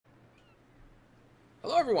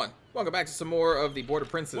Hello everyone, welcome back to some more of the Border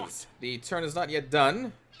Princes. The turn is not yet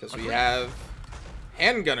done, because we have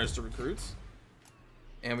handgunners to recruit.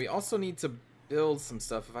 And we also need to build some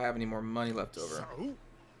stuff if I have any more money left over. So,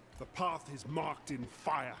 the path is marked in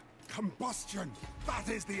fire. Combustion, that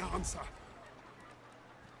is the answer.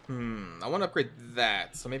 I want to upgrade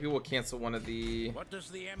that, so maybe we'll cancel one of the What does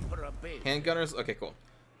the Emperor bid? handgunners. Okay, cool.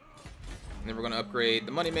 And then we're going to upgrade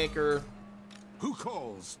the moneymaker. Who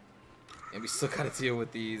calls? And we still gotta deal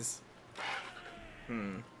with these.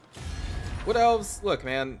 Wood elves, look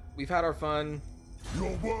man, we've had our fun.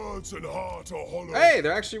 Your words and heart are hollow. Hey,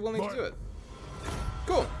 they're actually willing to do it.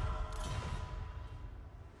 Cool.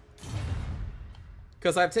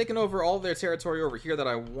 Because I've taken over all their territory over here that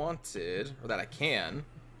I wanted, or that I can.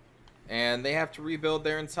 And they have to rebuild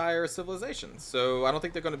their entire civilization. So I don't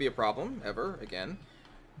think they're going to be a problem, ever, again.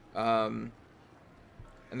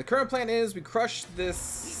 And the current plan is we crush this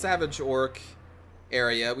Savage Orc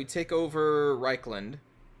area, we take over Reichland,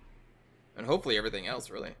 and hopefully everything else,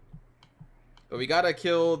 really. But we gotta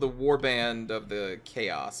kill the warband of the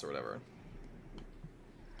Chaos, or whatever.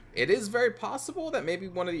 It is very possible that maybe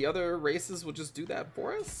one of the other races will just do that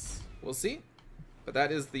for us. We'll see. But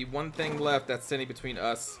that is the one thing left that's standing between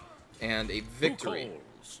us and a victory.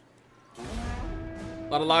 A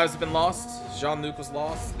lot of lives have been lost. Jean-Luc was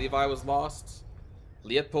lost. Levi was lost.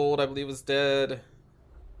 Leopold, I believe, was dead.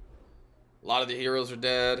 A lot of the heroes are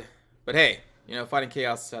dead. But hey, you know, fighting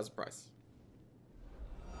chaos has a price.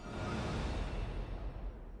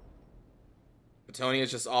 Petonia's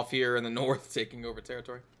just off here in the north, taking over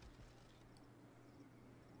territory.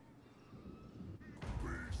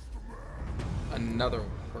 Another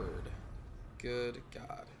word. Good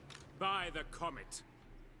God. By the comet.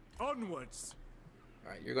 Onwards.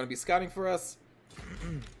 Alright, you're going to be scouting for us.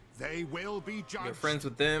 They will be judged. You're friends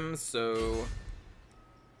with them, so...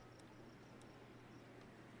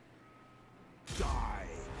 Die.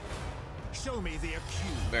 Show me the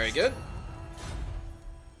accused. Very good.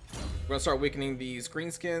 We're going to start weakening these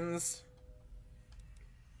greenskins.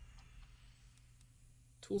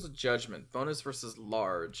 Tools of Judgment. Bonus versus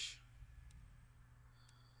large.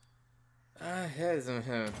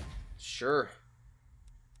 Sure.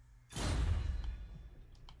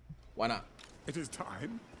 Why not? It is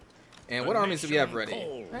time. And what armies do we have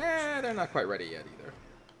ready? They're not quite ready yet either.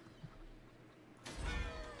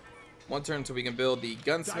 One turn until we can build the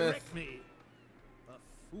gunsmith. Direct me. A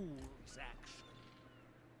fool's action.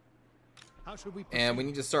 How should we And we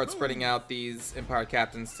need to start spreading out these Empire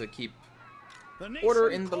captains to keep The nation order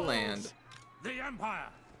in the calls. land. The Empire.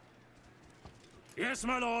 Yes,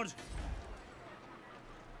 my lord.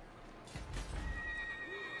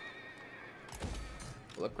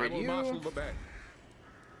 We'll upgrade you. Marshal the band.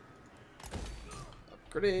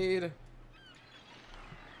 Upgrade.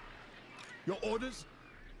 Your orders?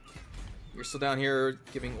 You're still down here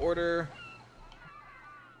giving order.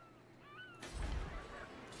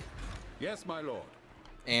 Yes, my lord.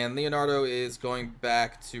 And Leonardo is going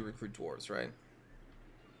back to recruit dwarves, right?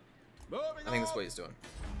 Moving I think that's what he's doing.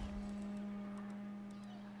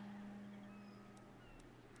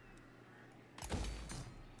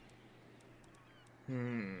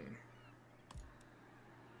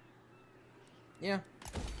 Yeah.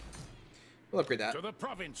 We'll upgrade that. To the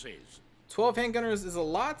provinces. 12 handgunners is a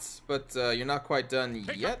lot, but you're not quite done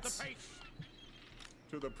Pick yet. up the pace.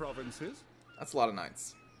 To the provinces. That's a lot of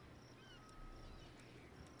knights.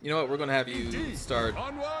 You know what? We're going to have you Indeed. start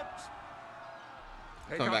Onward.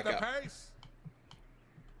 Pick coming up back the up. pace.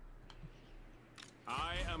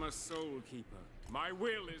 I am a soul keeper. My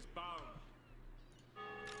will is bound.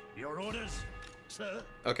 Your orders, sir?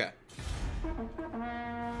 Okay.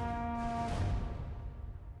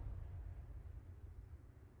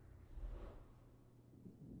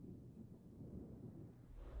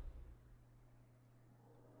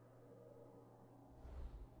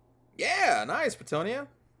 Yeah, nice, Bretonia.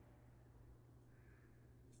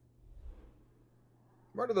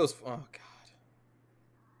 Where do those... Oh, God.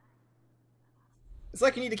 It's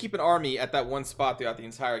like you need to keep an army at that one spot throughout the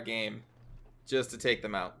entire game just to take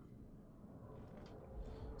them out.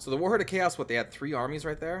 So the Warherd of Chaos, what, they had 3 armies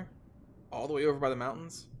right there? All the way over by the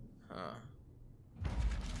mountains? Huh.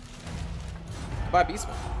 Goodbye,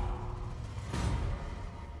 Beastman.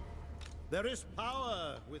 There is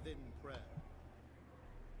power within prayer.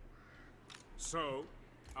 So,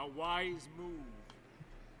 a wise move.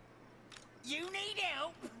 You need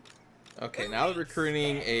help. Okay, now they're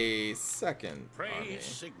recruiting a second army. Praise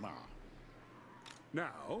Sigma.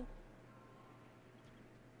 Now.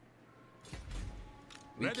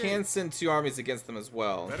 We Ready. can send 2 armies against them as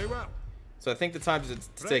well. Very well. So I think the time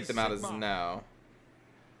to take them out is now.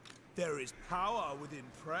 There is power within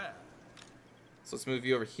prayer. So let's move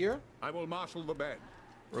you over here. I will marshal the men.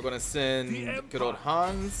 We're gonna send good old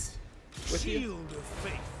Hans with you. Shield of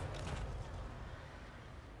faith.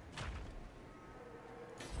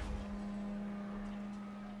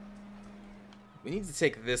 We need to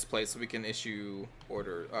take this place so we can issue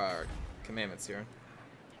commandments here.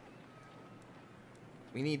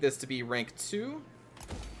 We need this to be rank 2. And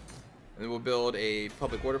then we'll build a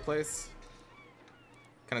public order place.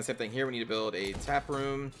 Kind of same thing here. We need to build a tap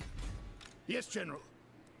room. Yes, General.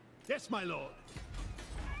 Yes, my lord.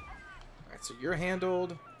 Alright, so you're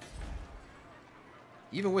handled.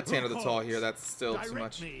 Even with Tanner the Tall here, that's still too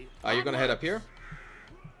much. You're going to head up here.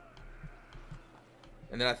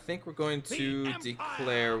 And then I think we're going to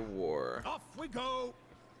declare war. Off we go.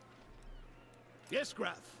 Yes,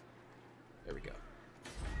 Graf. There we go.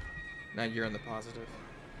 Now you're in the positive.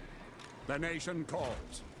 The nation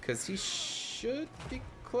calls. Because he should be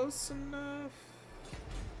close enough.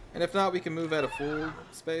 And if not, we can move out of full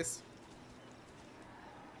space.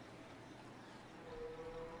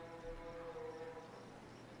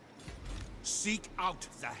 Seek out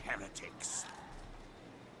the heretics.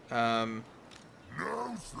 Now's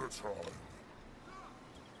the time.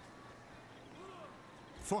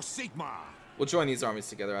 For Sigmar. We'll join these armies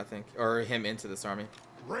together, I think. Or him into this army.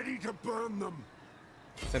 Ready to burn them.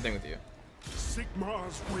 Same thing with you.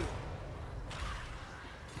 Sigmar's will.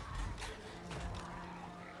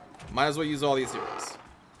 Might as well use all these heroes.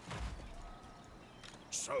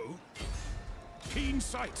 So, keen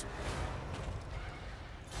sight.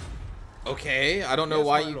 Okay, I don't know Yes,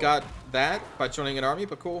 why my you lord. got that by joining an army,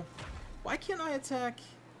 but cool. Why can't I attack?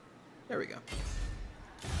 There we go.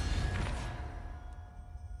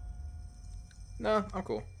 No, I'm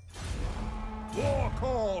cool. War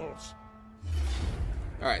calls.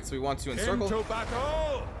 Alright, so we want to encircle. Into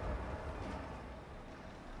battle.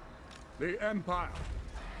 The Empire.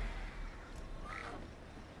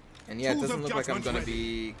 And yeah, it Tools doesn't of look like I'm judgment gonna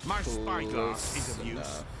be My spyglass is close of use.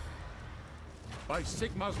 enough. By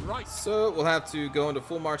Sigma's right. So we'll have to go into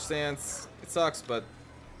full march stance. It sucks, but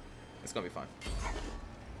it's gonna be fine.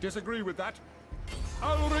 Disagree with that?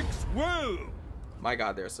 Ulrich's will. My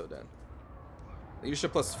god, they're so dead.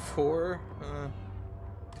 Leadership +4.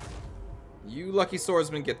 You lucky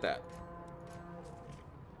swordsman get that.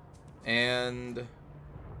 And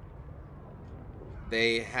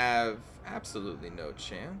they have absolutely no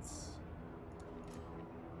chance.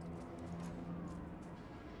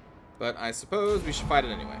 But I suppose we should fight it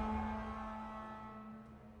anyway.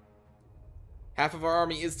 Half of our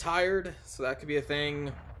army is tired, so that could be a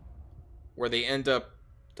thing. Where they end up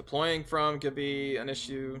deploying from could be an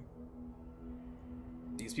issue.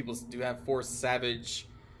 These people do have 4 Savage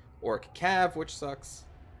Orc Cav, which sucks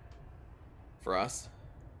for us.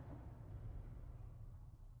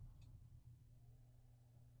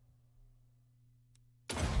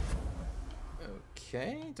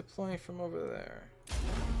 Okay, deploying from over there.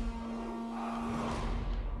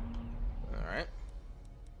 Alright.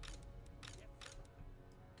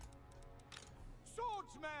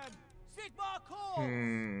 Swordsmen! Sigmar calls!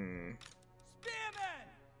 Hmm. Spearmen!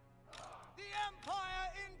 The Empire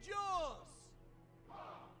endures!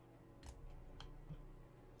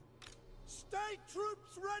 State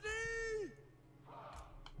troops ready!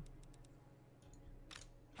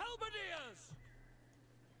 Halberdiers!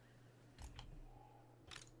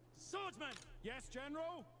 Swordsmen! Yes,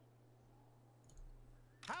 General.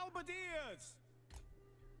 Halberdiers!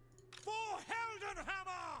 For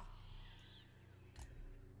Heldenhammer!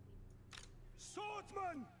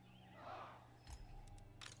 Swordsmen!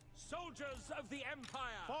 Soldiers of the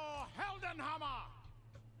Empire! For Heldenhammer.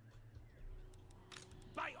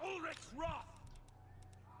 By Ulrich's wrath!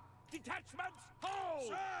 Detachments, hold!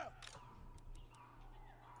 Sir!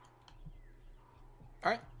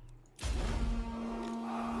 Alright. Show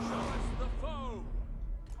us the foe!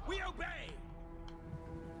 We obey!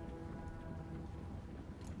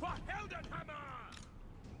 For Heldenhammer!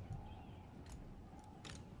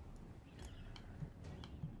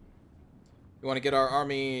 We want to get our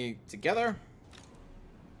army together.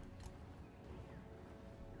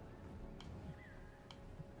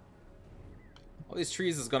 All these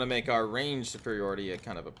trees is going to make our range superiority a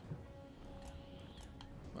kind of a...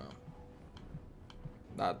 well,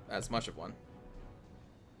 not as much of one.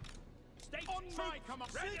 State On my troops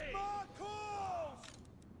command. ready! Sigmar calls!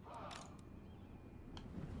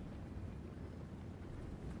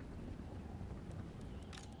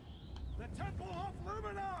 The Temple of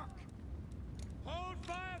Luminarch! Hold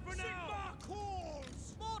fire for now! Sigmar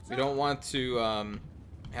calls! We don't want to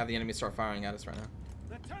have the enemy start firing at us right now.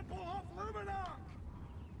 The Temple of Luminarch!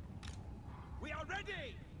 We are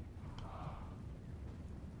ready!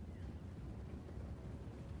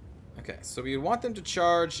 Okay, so we want them to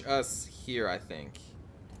charge us here, I think.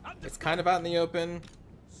 It's kind of out in the open.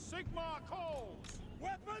 Sigmar calls.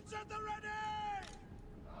 Weapons at the ready!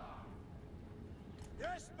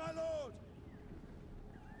 Yes, my lord!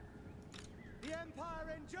 The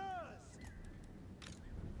Empire endures.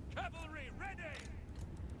 Cavalry ready!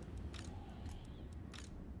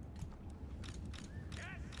 Yes!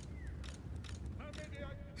 How many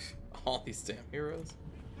are... All these damn heroes.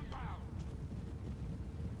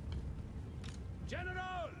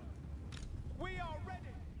 General! We are ready.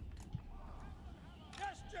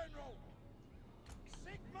 Yes, General!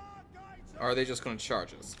 Sigmar guides us! Or are they just going to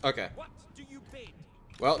charge us? Okay. What do you bid?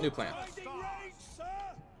 Well, new plan. Finding range, sir!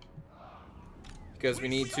 Because we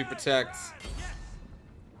need to protect Yes!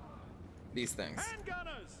 these things.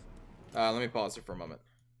 Handgunners. Let me pause here for a moment.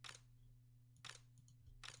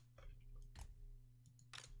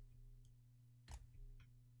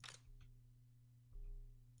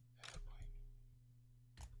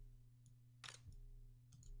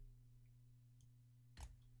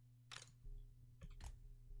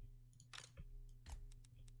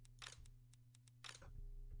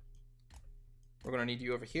 We're gonna need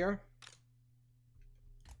you over here.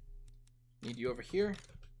 Need you over here.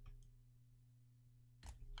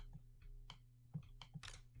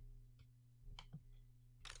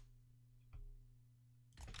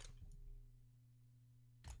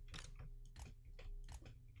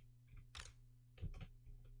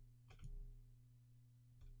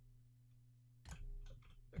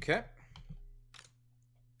 Okay.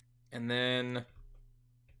 And then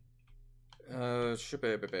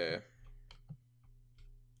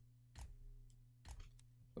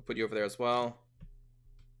we'll put you over there as well.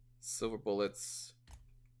 Silver bullets.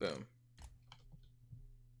 Boom.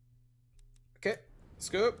 Okay, let's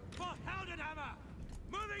go. For Heldenhammer!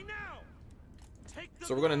 Moving now! Take the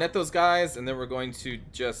So we're gonna net those guys, and then we're going to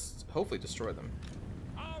just hopefully destroy them.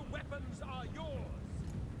 Our weapons are yours!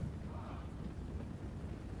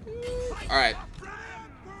 Alright.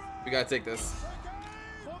 We gotta take this.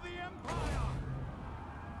 For the Empire.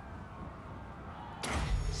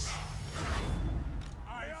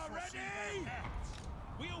 We are ready!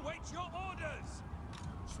 We await your orders!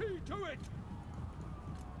 See to it!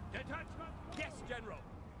 Detachment! Yes, General!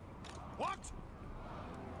 What?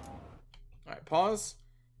 Alright, pause.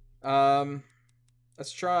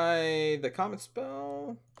 Let's try the comet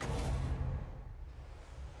spell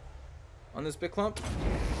on this big clump.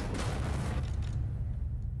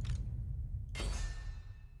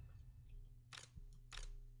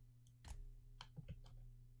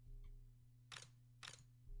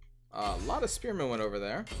 A lot of spearmen went over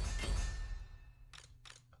there.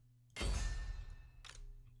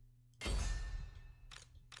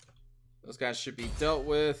 Those guys should be dealt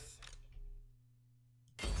with.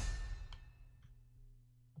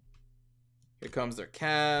 Here comes their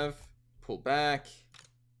cav. Pull back.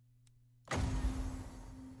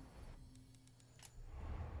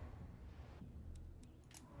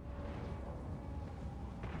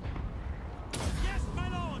 Yes, my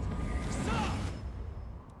lord! Sir!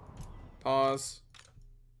 Pause.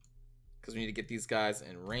 Because we need to get these guys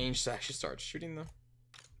in range to actually start shooting them.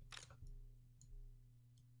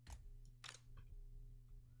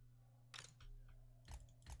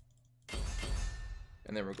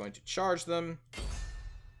 And then we're going to charge them.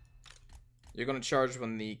 You're going to charge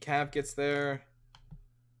when the cav gets there.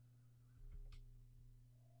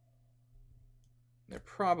 They're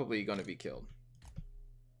probably going to be killed.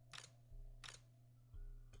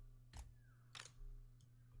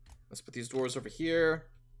 Let's put these doors over here.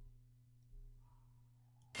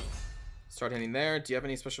 Start hitting there. Do you have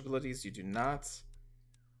any special abilities? You do not.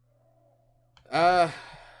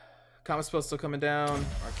 Comet spell still coming down.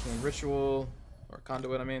 Arcane ritual. Or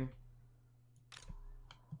conduit, I mean.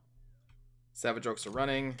 Savage orcs are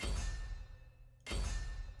running.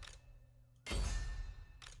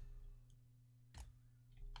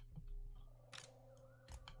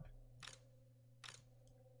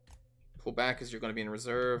 Pull back because you're going to be in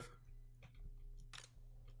reserve.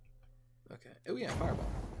 Okay. Oh yeah,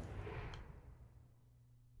 fireball.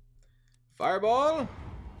 Fireball.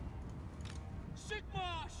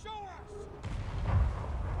 Sigmar, show us!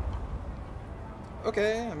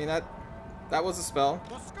 Okay, I mean that was a spell.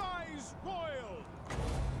 The skies royal.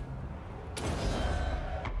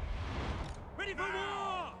 Ready for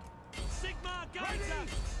war! Sigmar guides us!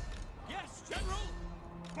 Yes, General!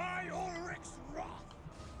 By Ulrich's wrath!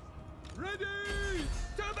 Ready!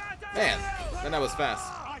 To battle! Man, then that was fast.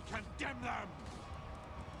 I condemn them.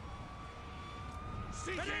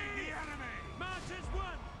 Seeking the enemy. March as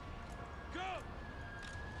one! Go!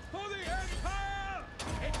 For the Empire!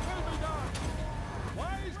 It will be done!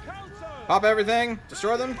 Why Pop everything.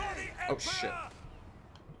 Destroy them. Oh shit.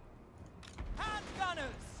 Hand gunners.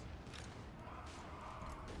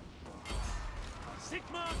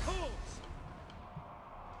 Sigma calls.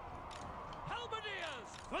 Halberdiers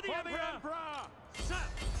for the Emperor. Sir.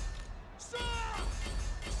 Sir.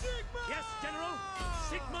 Sigma. Yes, General.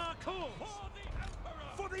 Sigma calls.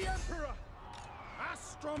 For the Emperor!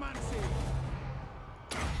 Astromancy!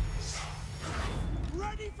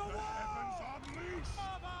 Ready for war! Heavens unleashed!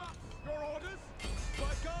 Your orders?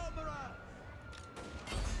 By Garmaran!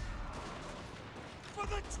 For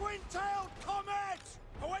the twin-tailed comet!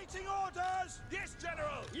 Awaiting orders! Yes,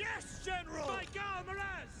 General. Yes, General! By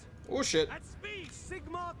Galmaraz. Oh shit. At speed.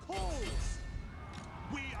 Sigma calls!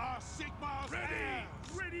 We are Sigma's heirs!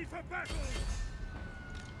 Ready for battle!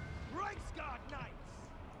 Reichsguard Knights.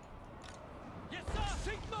 Yes,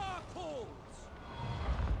 sir. Sigma calls.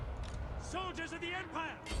 Soldiers of the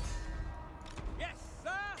Empire. Yes,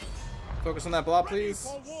 sir. Focus on that blob, please.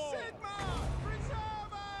 Sigma!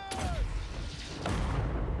 Preservers!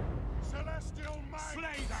 Celestial might!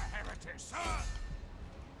 Slay the heretics! Sir!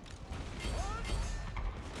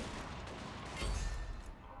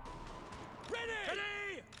 Ready.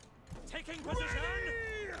 Ready. Taking position.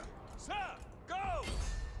 Ready! Sir, go.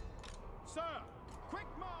 Sir, quick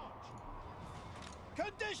march!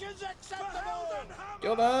 Conditions acceptable!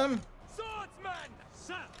 Kill them. Swordsman.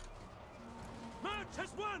 Sir. March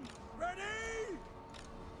as one. Ready?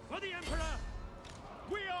 For the Emperor.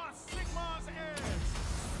 We are Sigma's heirs!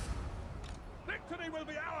 Victory will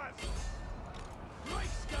be ours!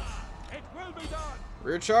 Reichsguard. It will be done!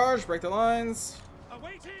 Rear charge. Break the lines.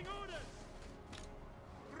 Awaiting orders.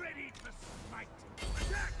 Ready to smite!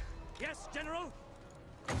 Attack. Yes, General.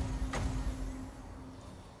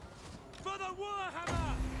 For the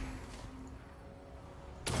Warhammer.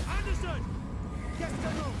 Understood. Yes,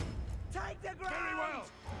 General! Take the ground! Very well!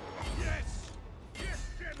 Yes! Yes,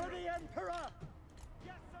 For General! the Emperor!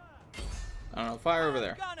 Yes, sir. I don't know. Fire over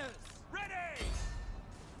there. Gunners. Ready.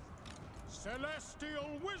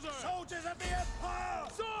 Celestial Wizard! Soldiers of the Empire!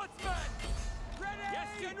 Swordsman. Ready. Yes,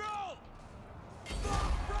 General.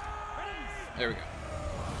 Ready. There we go.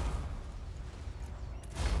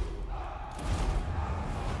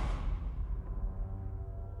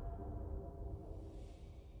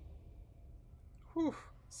 Whew.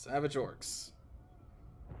 Savage orcs.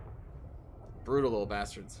 Brutal little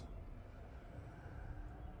bastards.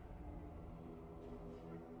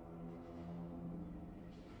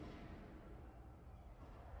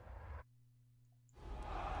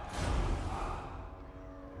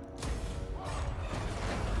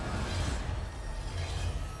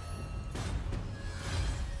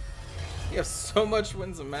 You have so much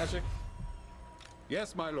winds of magic.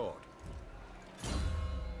 Yes, my lord.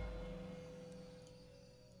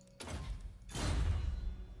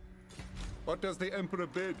 What does the Emperor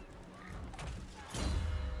bid?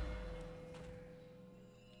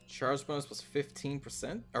 Charge bonus plus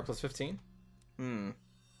 15%? Or plus 15?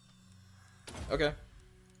 Okay.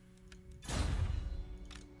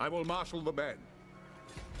 I will marshal the men.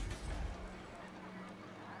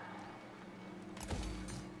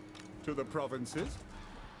 To the provinces.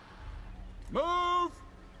 Move!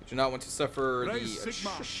 You do not want to suffer Raise the Sigma.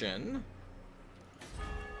 attrition.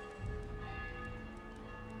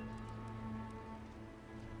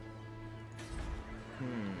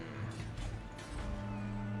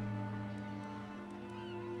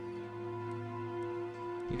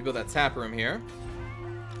 Need to build that tap room here.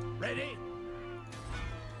 Ready.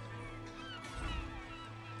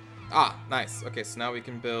 Ah, nice. Okay, so now we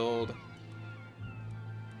can build...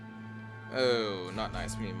 Oh, not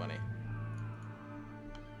nice. We need money.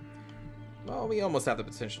 Well, we almost have the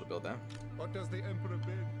potential to build that. What does the Emperor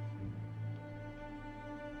bid?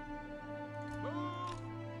 Move!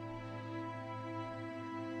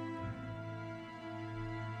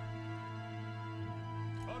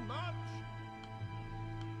 On march!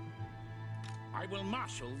 I will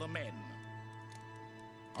marshal the men.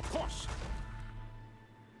 Of course.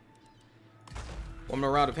 One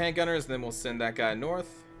more round of handgunners, then we'll send that guy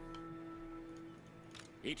north.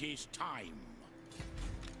 It is time.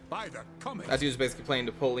 By the comet! That dude's basically playing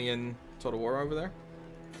Napoleon Total War over there.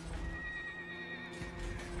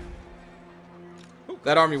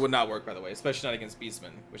 That army would not work, by the way, especially not against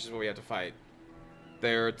beastmen, which is what we have to fight.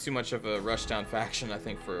 They're too much of a rushdown faction, I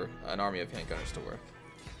think, for an army of handgunners to work.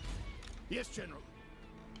 Yes, General.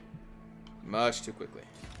 Much too quickly.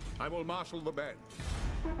 I will marshal the men.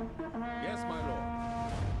 Yes, my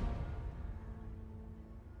lord.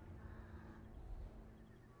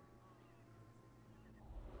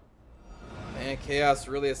 Man, chaos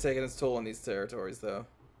really has taken its toll on these territories, though.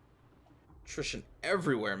 Attrition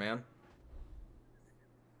everywhere, man.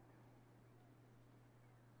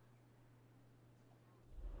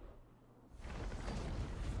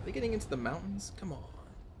 Are they getting into the mountains? Come on.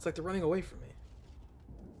 It's like they're running away from me.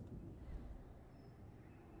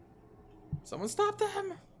 Someone stop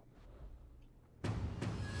them!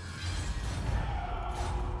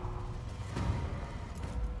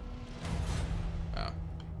 Oh.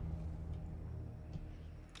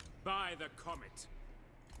 By the comet.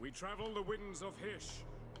 We travel the winds of Hish.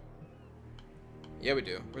 Yeah, we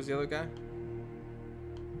do. Where's the other guy?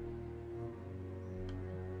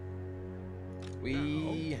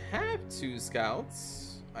 We have 2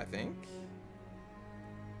 scouts, I think.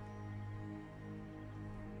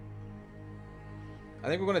 I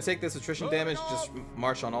think we're going to take this attrition damage, just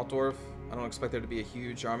march on Altdorf. I don't expect there to be a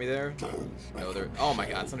huge army there. No, they're... Oh my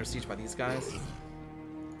god, it's under siege by these guys.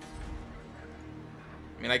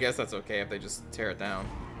 I mean, I guess that's okay if they just tear it down.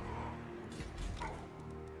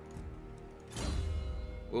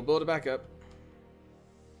 We'll build it back up.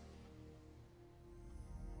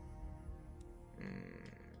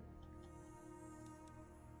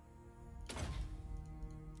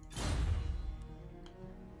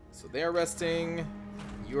 So they're resting.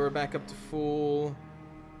 You're back up to full.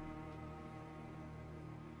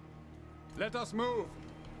 Let us move.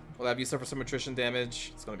 We'll have you suffer some attrition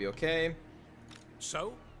damage. It's gonna be okay.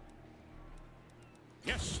 So?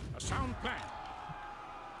 Yes, a sound plan.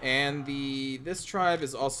 And this tribe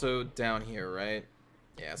is also down here, right?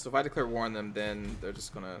 Yeah, so if I declare war on them, then they're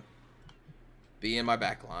just gonna be in my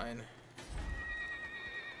back line.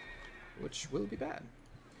 Which will be bad.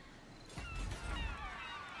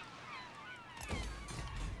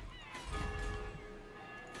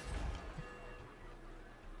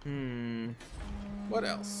 What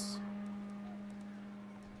else?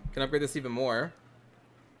 Can upgrade this even more.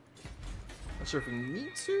 Not sure if we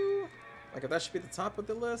need to. Like, if that should be at the top of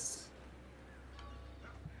the list.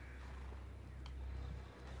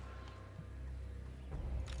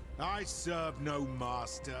 I serve no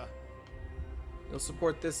master. You'll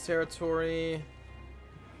support this territory.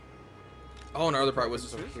 Oh, and our other part was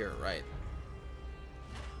just over here, right?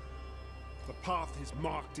 The path is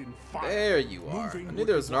marked in fire. There you are. Moving I knew with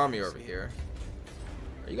there was the an army gods. over here.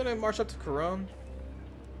 Are you gonna march up to Corone?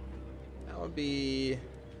 That would be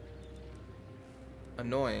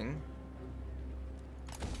annoying.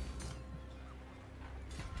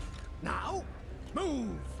 Now,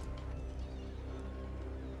 move!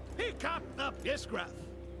 Pick up the Bisgraf.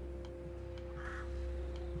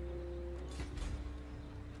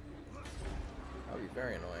 That would be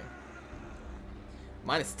very annoying.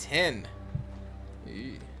 Minus 10.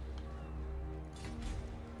 Eee.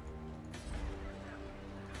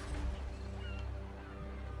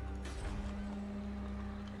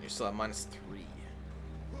 You're still at minus 3.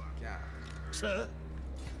 God. Sir?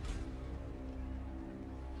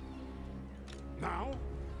 Now,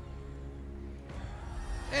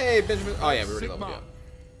 Hey, Benjamin. Oh, yeah, we already leveled you Sigma. up.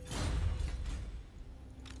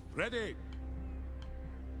 Ready.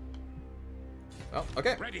 Oh,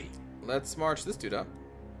 okay. Ready. Let's march this dude up.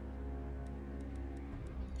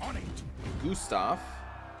 On it. Gustav.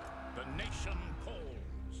 The nation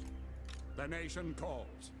calls. The nation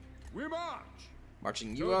calls. We march.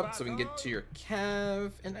 Marching you up so we can get to your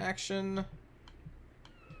cav in action.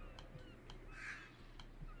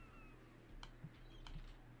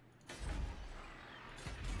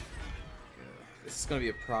 This is going to be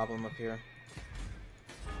a problem up here.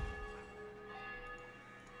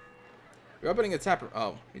 We're opening a tap room.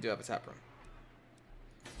 Oh, we do have a tap room.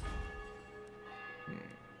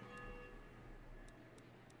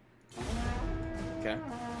 Okay.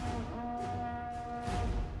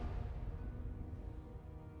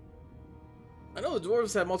 I know the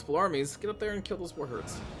dwarves have multiple armies. Get up there and kill those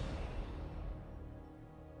warhordes.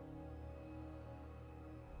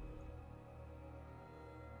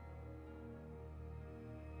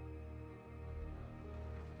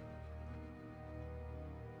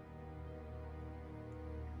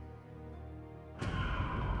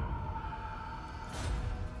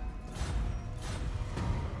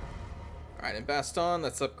 Alright, in Baston,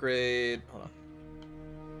 let's upgrade. Hold on.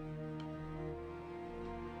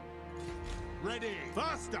 Ready.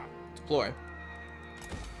 Faster. Deploy.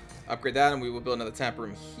 Upgrade that, and we will build another tap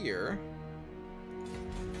room here.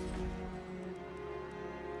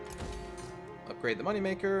 Upgrade the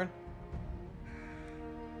moneymaker.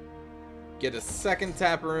 Get a second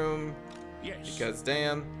tap room. Yes. Because,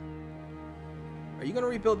 Dan. Are you going to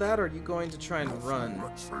rebuild that, or are you going to try and run?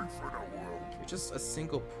 You're just a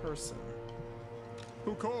single person.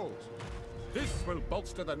 Who calls? This will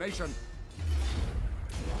bolster the nation.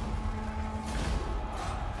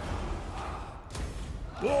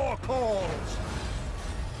 War calls!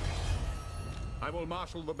 I will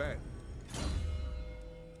marshal the men.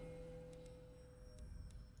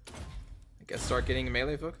 I guess start getting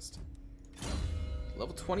melee focused.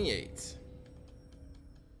 Level 28.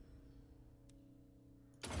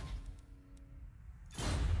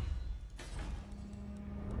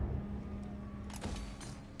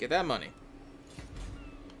 Get that money.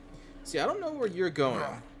 See, I don't know where you're going.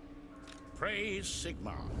 Praise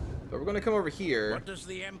Sigmar. But we're going to come over here. What does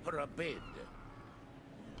the Emperor bid?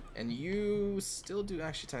 And you still do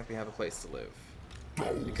actually technically have a place to live.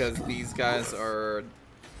 Because these guys are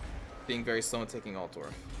being very slow in taking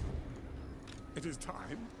Altdorf. It is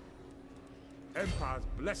time. Empire's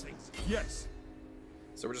blessings, yes.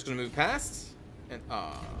 So we're just going to move past. And,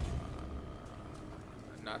 not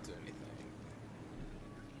do anything.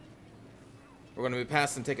 We're going to move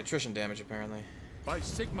past and take attrition damage, apparently. By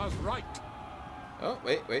Sigmar's right. Oh,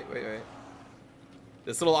 wait.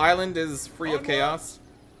 This little island is free of chaos.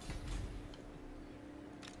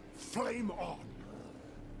 Flame on.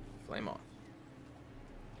 Flame on.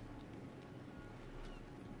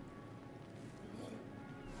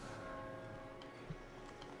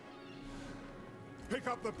 Pick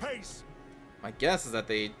up the pace. My guess is that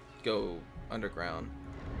they go underground.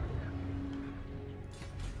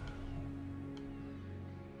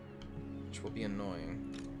 Which will be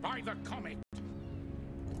annoying. By the comet.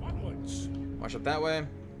 Onwards. March up that way.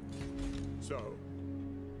 So,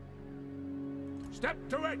 Step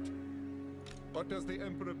to it. what does the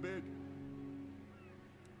Emperor bid?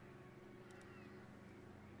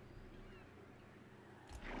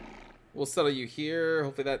 We'll settle you here.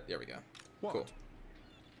 Hopefully that... There we go. What? Cool.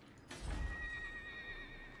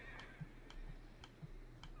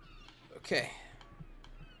 Okay.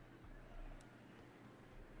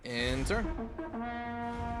 Enter.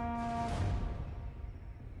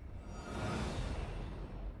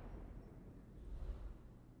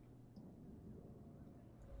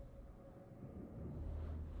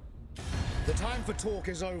 The time for talk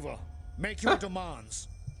is over. Make your demands.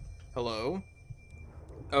 Hello.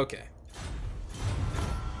 Okay.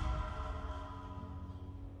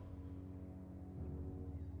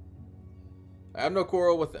 I have no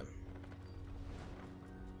quarrel with them.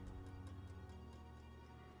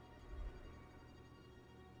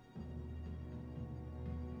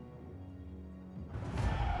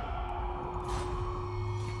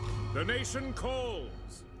 The nation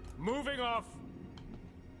calls. Moving off.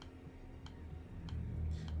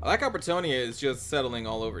 I like how Bretonia is just settling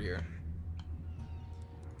all over here.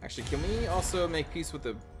 Actually, can we also make peace with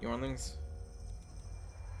the Yornlings?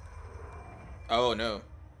 Oh, no.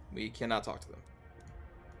 We cannot talk to them.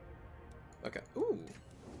 Okay. Ooh.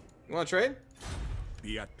 You want to trade?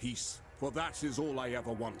 Be at peace, for that is all I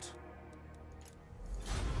ever want.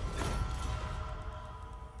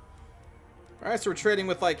 Alright, so we're trading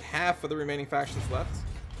with like half of the remaining factions left.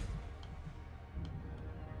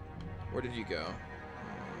 Where did you go?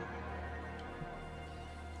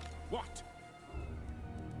 What?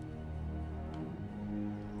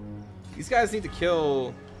 These guys need to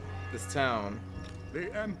kill this town.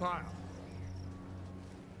 The Empire.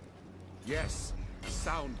 Yes,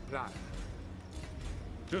 sound plan.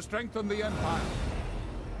 To strengthen the Empire.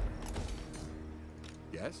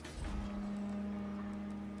 Yes?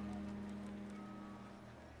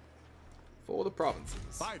 For the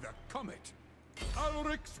provinces. By the comet.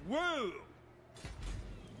 Ulrich's will.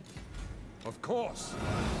 Of course.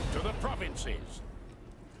 To the provinces.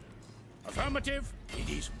 Affirmative, it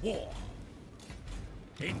is war.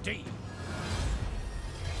 Indeed.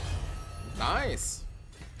 Nice.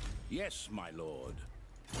 Yes, my lord.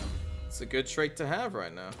 It's a good trait to have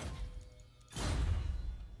right now.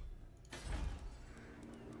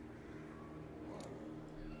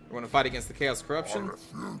 We're going to fight against the Chaos Corruption.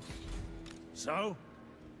 So?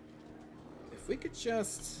 If we could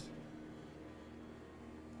just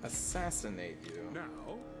assassinate you.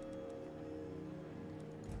 Now?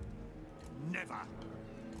 Never.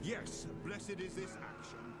 Yes, blessed is this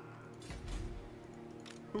action.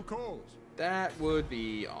 Who calls? That would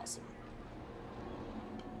be awesome.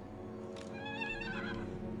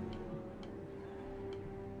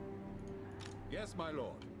 Yes, my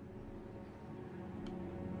lord.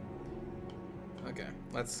 Okay,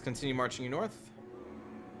 let's continue marching you north.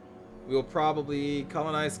 We will probably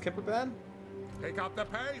colonize Kipperbad. Pick up the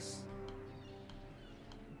pace.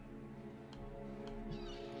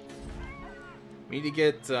 We need to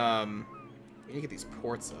get these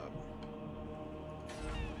ports up.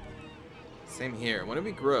 Same here. When do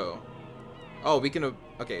we grow? Oh, we can.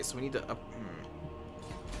 Okay, so we need to up.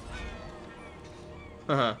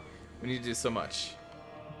 We need to do so much.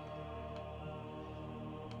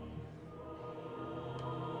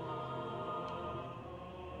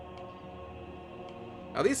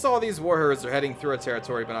 At least all these warriors are heading through a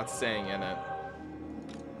territory but not staying in it.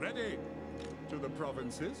 Ready to the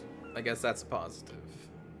provinces. I guess that's a positive.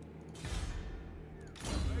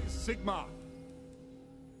 Sigmar.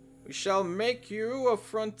 We shall make you a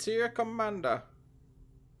frontier commander.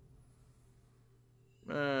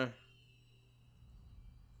 I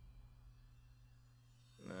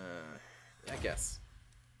guess.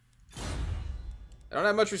 I don't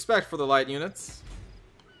have much respect for the light units,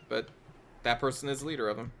 but that person is leader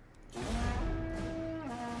of them.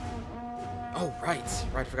 Oh, right.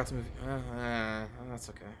 Right, I forgot to move. That's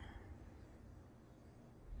okay.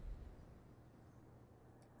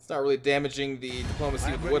 It's not really damaging the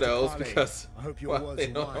diplomacy of Wood Elves because, well, they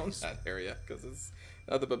don't own that area because it's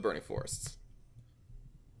nothing but burning forests.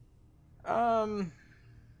 I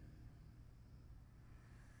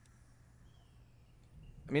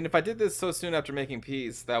mean, if I did this so soon after making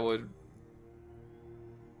peace, that would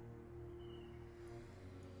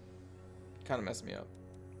kind of mess me up.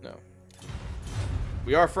 No.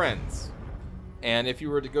 We are friends. And if you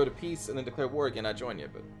were to go to peace and then declare war again, I'd join you,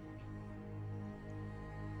 but...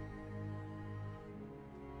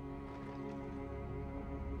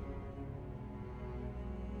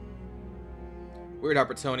 Weird how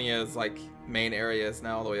Bretonia's, like, main area is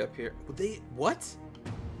now all the way up here. But they... What?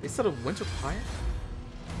 They settled Winter Pyre?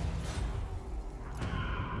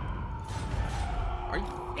 Are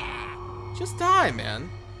you... Just die, man.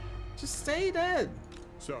 Just stay dead.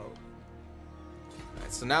 So,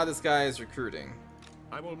 Alright, so now this guy is recruiting.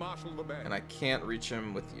 I will marshal the men. And I can't reach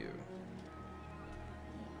him with you.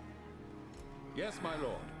 Yes, my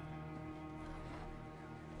lord.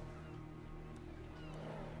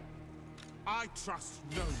 I trust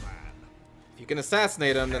no man. If you can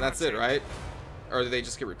assassinate him, then that's it, right? Or do they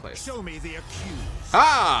just get replaced? Show me the accused.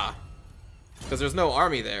 Ah! Because there's no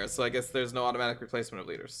army there, so I guess there's no automatic replacement of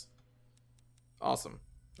leaders. Awesome.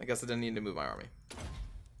 I guess I didn't need to move my army.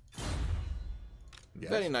 Yes.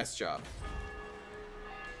 Very nice job.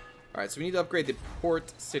 Alright, so we need to upgrade the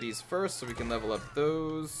port cities first so we can level up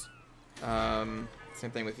those. Same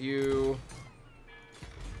thing with you.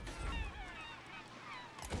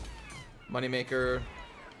 Moneymaker.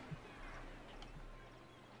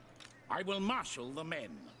 I will marshal the men.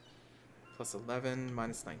 Plus 11,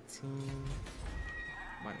 minus 19,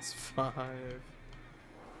 minus 5.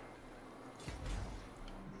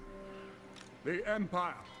 The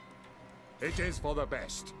Empire. It is for the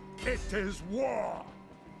best. It is war.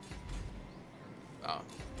 Oh,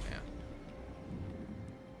 man.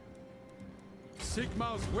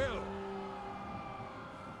 Sigmar's will.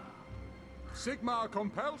 Sigmar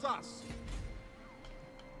compels us.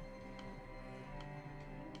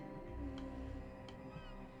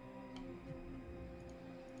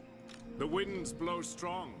 The winds blow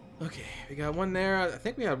strong. Okay, we got one there. I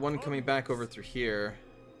think we had one coming back over through here.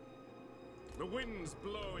 The winds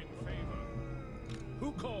blow in favor.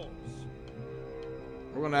 Who calls?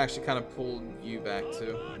 We're gonna actually kind of pull you back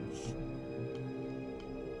too.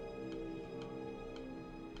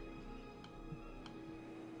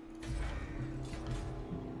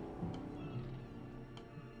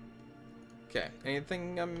 Okay,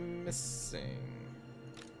 anything I'm missing?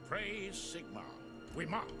 Praise Sigmar. We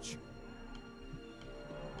march.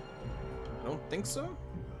 I don't think so.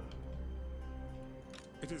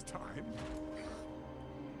 It is time.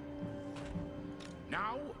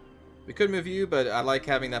 Now, We could move you, but I like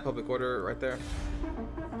having that public order right there.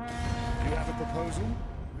 You have a proposal?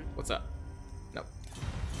 What's up? No.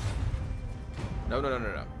 No, no, no,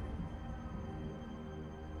 no, no.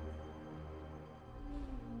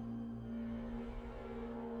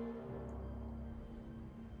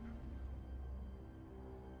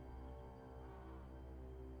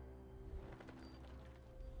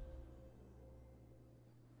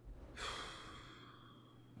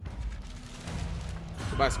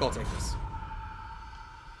 Goodbye, Skull Takers.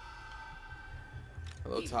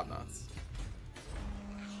 Hello, Top Knots.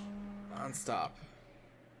 Non-stop.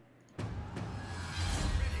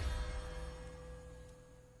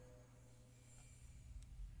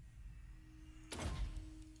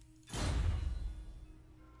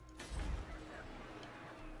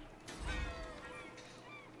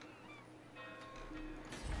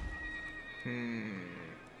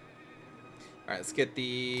 Alright, let's get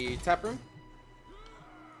the tap room.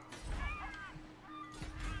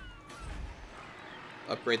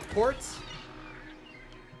 Upgrade the ports.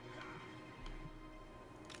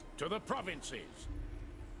 to the provinces.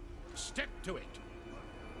 Stick to it.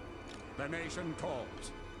 The nation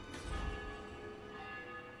calls.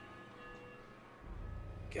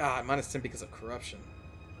 God, minus 10 because of corruption.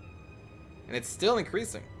 And it's still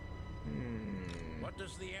increasing. What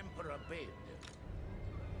does the Emperor bid?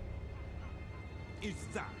 Is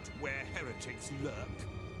that where heretics lurk?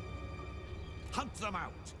 Hunt them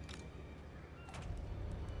out!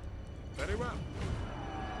 Very well.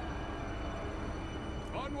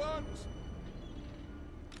 Onwards!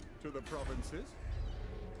 To the provinces.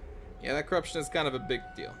 Yeah, that corruption is kind of a big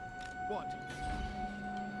deal. What?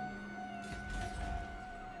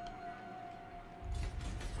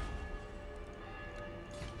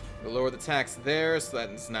 We'll lower the tax there, so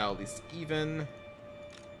that is now at least even.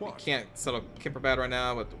 What? We can't settle Kipper bad right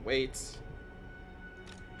now with the weight.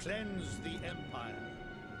 Cleanse the Empire.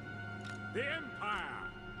 The Empire!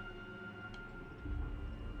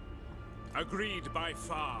 Agreed by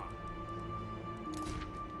far.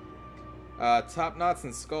 Top knots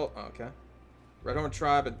and skull. Oh, okay. Red Horn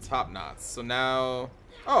tribe and top knots. So now.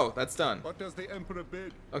 Oh, that's done. What does the Emperor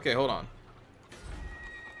bid? Okay, hold on.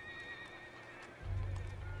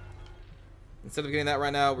 Instead of getting that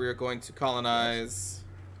right now, we are going to colonize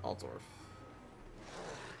Altdorf.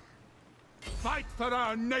 Fight for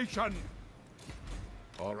our nation!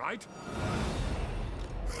 All right.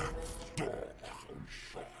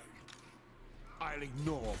 I'll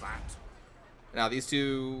ignore that. Now these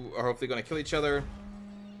two are hopefully going to kill each other.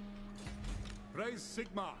 Praise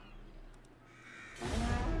Sigma.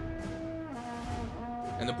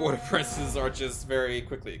 And the border princes are just very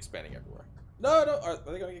quickly expanding everywhere. No, no, are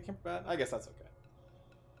they going to get Kemper bad? I guess that's okay.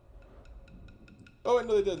 Oh, wait,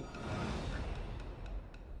 no, they didn't.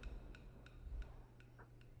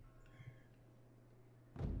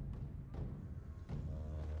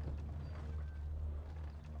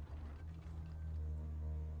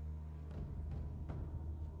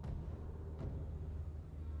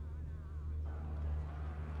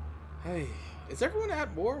 Hey, is everyone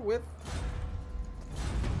at war with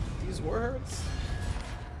these warherds?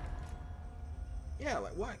 Yeah,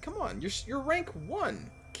 like what? Come on, you're rank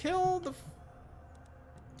 1. Kill the.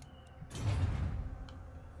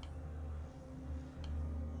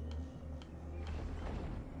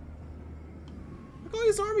 Look at all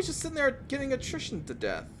these armies just sitting there getting attrition to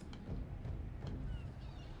death.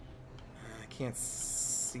 I can't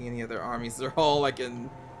see any other armies. They're all like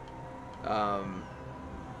in, they're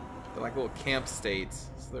like little camp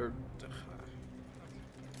states. So they're.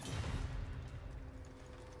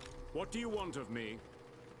 What do you want of me?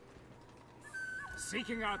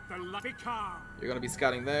 Seeking out the lucky car. You're gonna be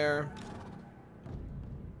scouting there.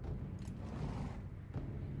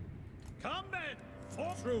 Come then,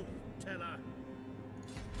 for truth teller.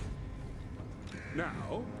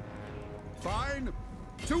 Now, fine.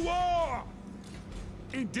 To war!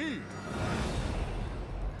 Indeed.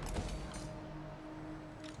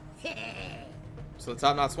 So the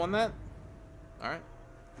top knots won that? Alright.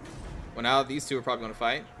 Well, now these two are probably going to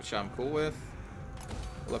fight, which I'm cool with.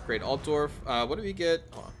 We'll upgrade Altdorf. What do we get?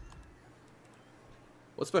 Hold on.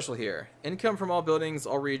 What's special here? Income from all buildings,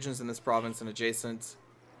 all regions in this province and adjacent.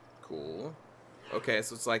 Cool. Okay,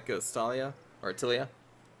 so it's like Stalia or Attilia.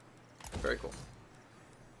 Very cool.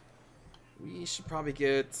 We should probably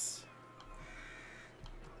get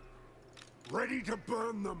Ready to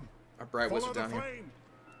burn them. our Bright Follow Wizard the down here. flame.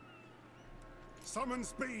 Summon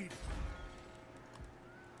speed.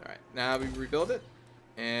 Alright, now we rebuild it.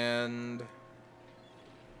 And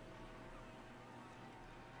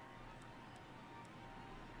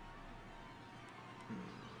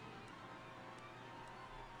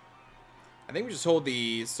I think we just hold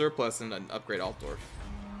the surplus and then upgrade Altdorf.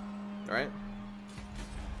 Alright.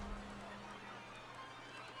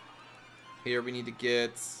 Here we need to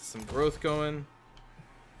get some growth going.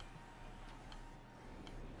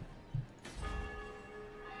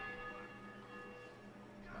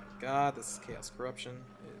 My god, this chaos corruption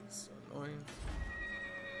is so annoying.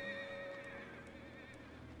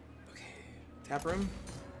 Okay, tap room.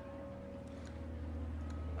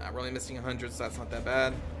 We're only missing 100, so that's not that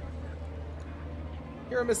bad.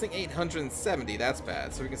 Here we're missing 870, that's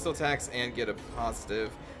bad. So we can still tax and get a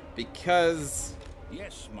positive because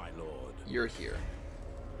Yes, my lord. you're here.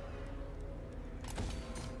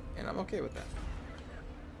 And I'm okay with that.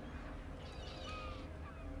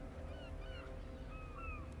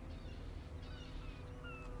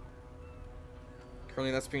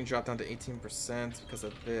 Currently that's being dropped down to 18% because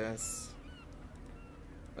of this.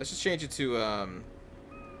 Let's just change it to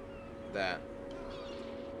that.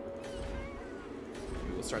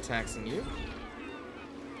 We will start taxing you.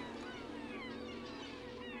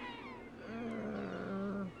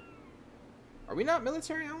 Are we not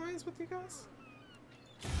military allies with you guys?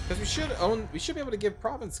 Because we should be able to give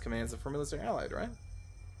province commands if we're military allied, right?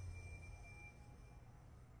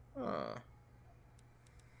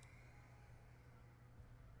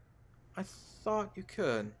 I thought you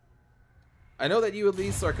could. I know that you at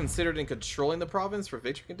least are considered in controlling the province for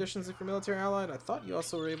victory conditions if you're military allied. I thought you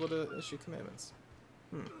also were able to issue commandments.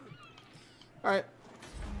 Alright.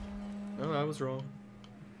 No, I was wrong.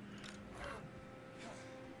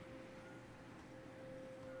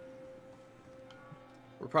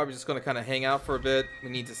 We're probably just going to kind of hang out for a bit. We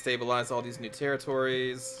need to stabilize all these new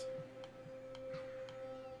territories.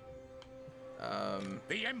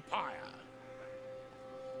 The Empire.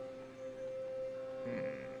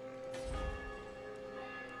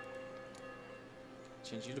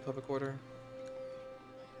 Change you to public order.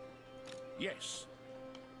 Yes.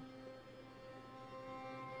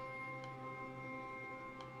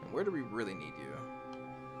 And where do we really need you?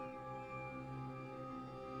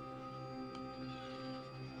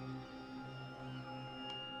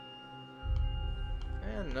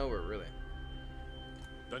 And nowhere really.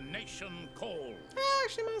 The nation calls.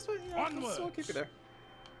 Actually, might as well, yeah, Onwards. we'll keep it there.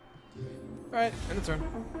 Alright, end of turn.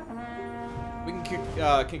 We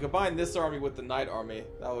can combine this army with the Knight army.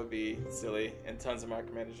 That would be silly and tons of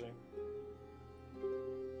micromanaging.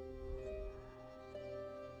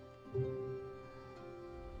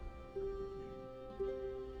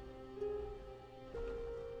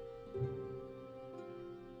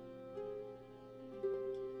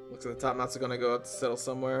 Looks like the top knots are gonna go up to settle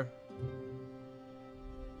somewhere.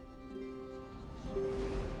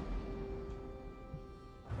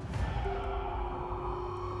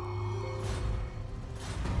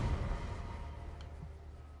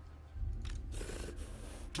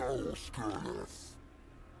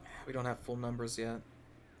 We don't have full numbers yet.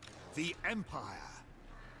 The Empire.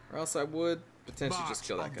 Or else I would potentially just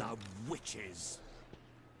kill that March guy. on the witches.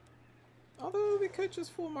 Although we could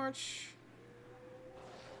just full march.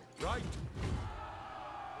 Right.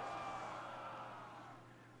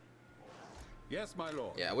 Yes, my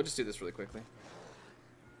lord. Yeah, we'll just do this really quickly.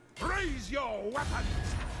 Raise your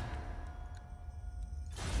weapons.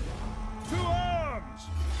 To arms.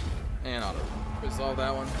 And auto. Resolve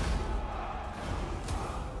that one.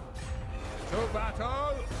 To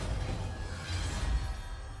battle.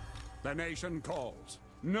 The nation calls.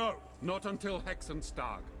 No, not until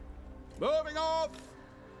Hexenstag. Moving off.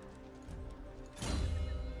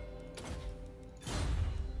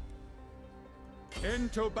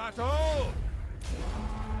 Into battle.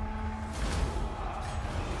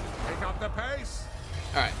 Pick up the pace.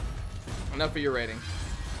 Alright. Enough of your rating.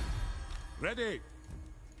 Ready.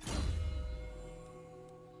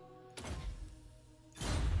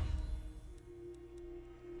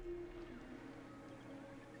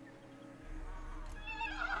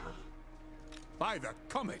 By the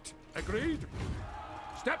comet. Agreed?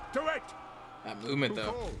 Step to it. That movement, Who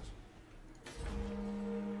though. calls?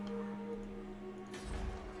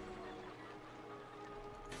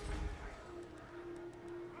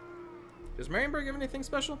 Does Marienburg have anything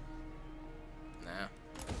special? Nah.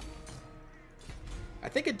 I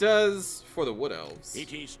think it does for the Wood Elves.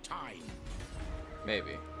 It is time.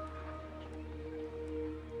 Maybe.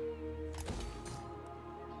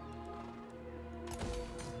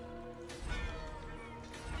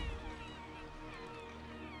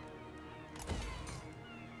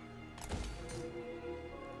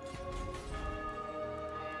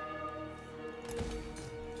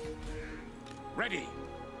 Ready.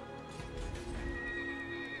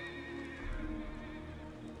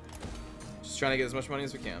 Just trying to get as much money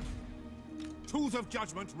as we can. Tools of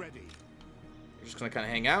judgment ready. We're just gonna kind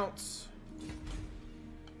of hang out.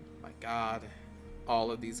 My God, all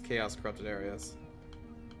of these chaos corrupted areas.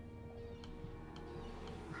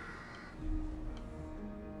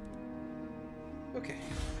 Okay.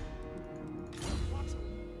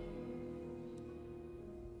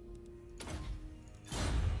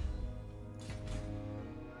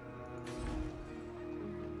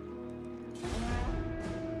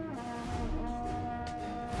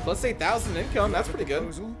 Plus 8,000 income, that's pretty good.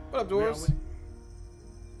 What up, dwarves?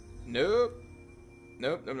 Nope.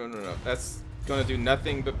 Nope, no. That's gonna do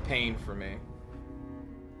nothing but pain for me.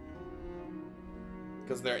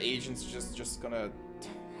 Because their agents are just gonna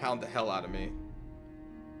hound the hell out of me.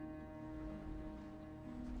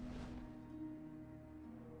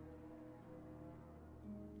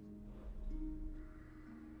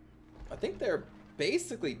 I think they're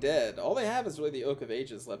basically dead. All they have is really the Oak of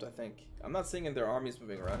Ages left, I think. I'm not seeing their armies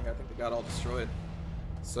moving around here. I think they got all destroyed.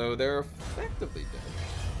 So they're effectively dead.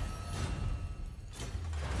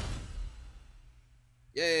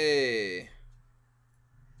 Yay!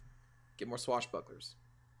 Get more swashbucklers.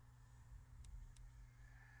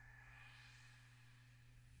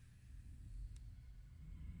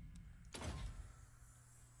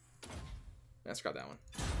 Let's grab that one.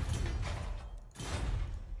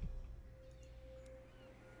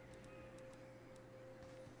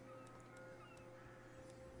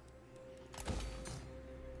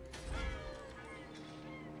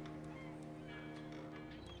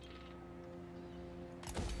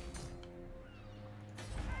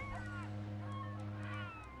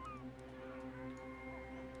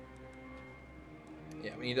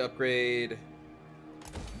 We need to upgrade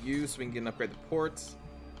you so we can upgrade the port.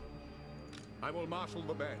 I will marshal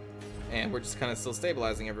the band. And we're just kind of still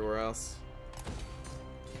stabilizing everywhere else.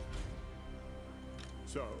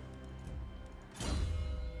 So,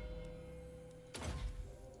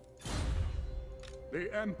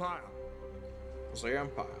 the Empire. So your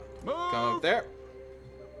Empire. Move! Come up there.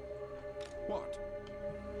 What?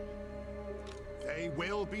 They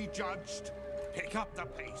will be judged. Pick up the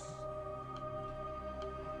pace.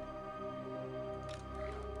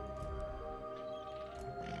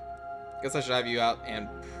 Guess I should have you out and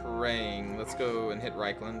praying. Let's go and hit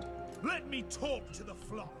Reichland. Let me talk to the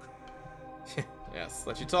flock. Yes,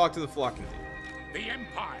 let you talk to the flock indeed. The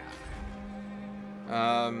Empire.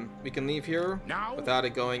 We can leave here Now? without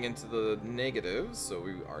it going into the negatives, so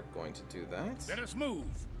we are going to do that. Let us move.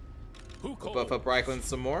 Who We'll calls? buff up Reichland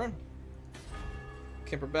some more.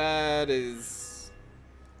 Kimperbad is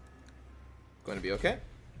going to be okay.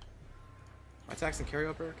 My tax and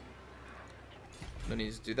carryover. No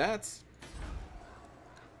need to do that.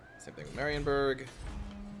 Same thing with Marienburg.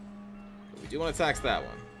 But we do want to tax that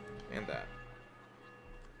one and that.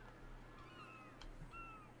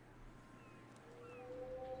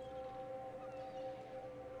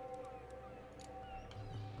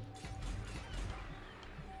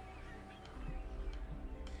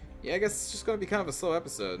 Yeah, I guess it's just going to be kind of a slow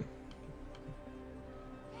episode.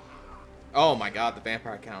 Oh my god, the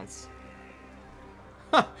vampire counts.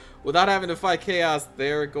 Without having to fight chaos,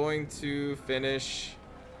 they're going to finish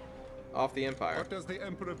off the Empire. What does the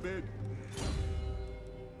Emperor bid?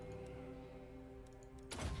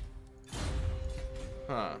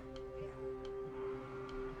 Huh.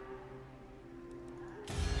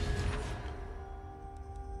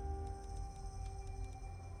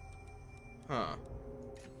 Huh.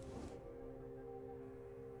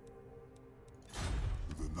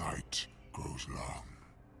 The night grows long.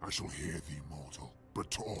 I shall hear thee, mortal,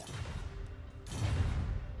 but talk.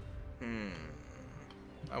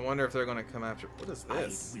 I wonder if they're going to come after... What is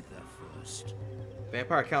this? With her first.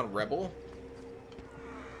 Vampire Count Rebel?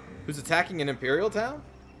 Who's attacking an Imperial town?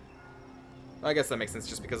 I guess that makes sense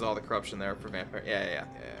just because of all the corruption there for Vampire... Yeah,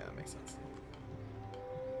 that makes sense.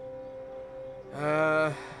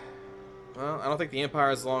 Well, I don't think the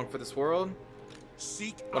Empire is long for this world.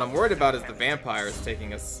 Seek What I'm out worried about is the heretics. vampires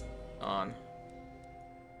taking us on.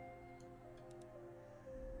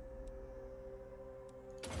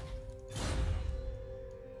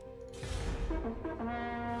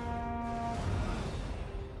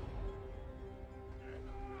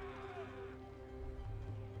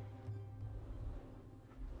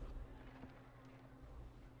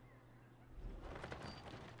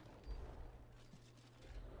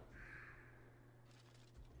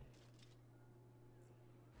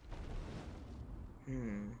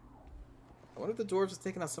 I wonder if the dwarves have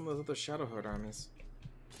taken out some of those other Shadowheart armies.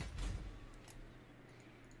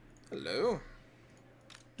 Hello?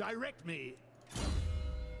 Direct me.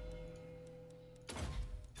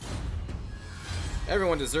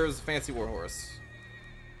 Everyone deserves a fancy warhorse.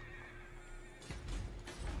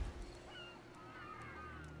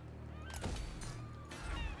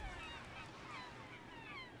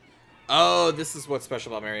 Oh, this is what's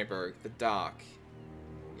special about Marienburg. The dock.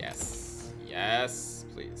 Yes. Yes,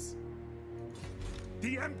 please.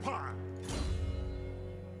 The Empire!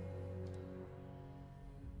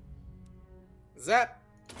 Zap!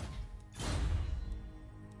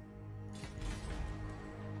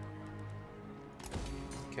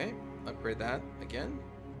 Okay, upgrade that again.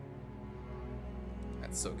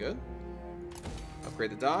 That's so good. Upgrade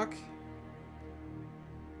the dock.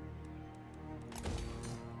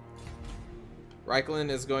 Reichland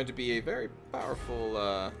is going to be a very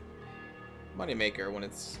powerful moneymaker when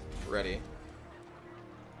it's ready.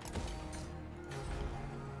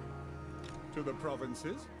 To the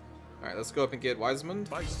provinces. Alright, let's go up and get Wisemund.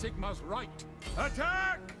 By Sigma's right.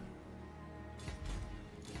 Attack!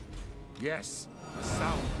 Yes, a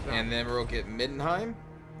sound. And then we'll get Middenheim.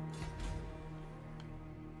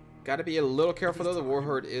 Gotta be a little careful though, the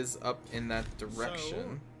Warhorde is up in that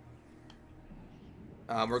direction.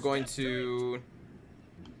 We're going to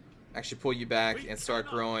actually pull you back and start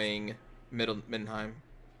growing Middenheim.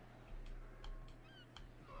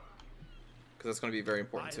 Because that's going to be very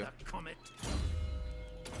important too. Comet.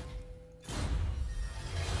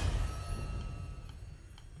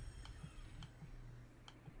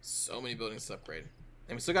 So many buildings to upgrade.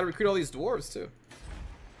 And we still got to recruit all these dwarves too.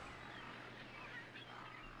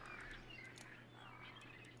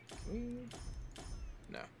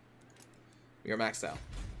 No. We are maxed out.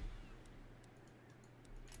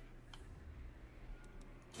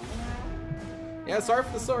 Yeah, sorry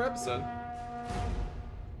for the slower episode.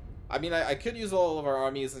 I mean, I could use all of our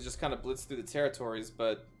armies and just kind of blitz through the territories,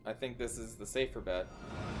 but I think this is the safer bet.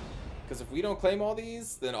 Because if we don't claim all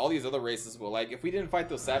these, then all these other races will. Like, if we didn't fight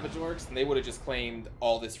those Savage Orcs, then they would have just claimed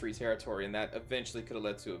all this free territory, and that eventually could have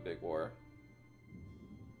led to a big war.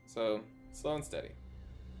 So, slow and steady.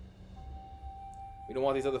 We don't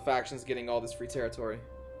want these other factions getting all this free territory.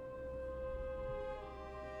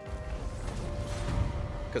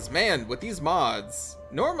 Because, man, with these mods,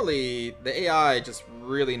 normally the AI just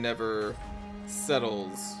really never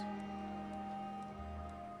settles.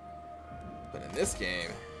 But in this game,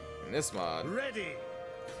 in this mod, Ready.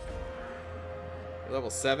 level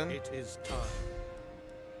 7. It is time.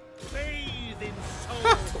 Bathe in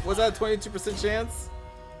soul. Was that a 22% chance?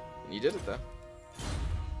 And you did it, though.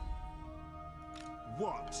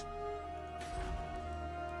 What?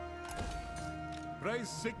 Raise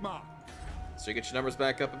Sigma. So you get your numbers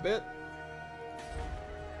back up a bit.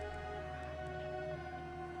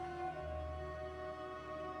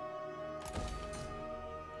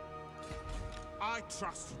 I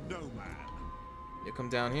trust no man. You come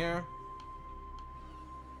down here.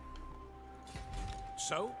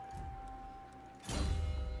 So?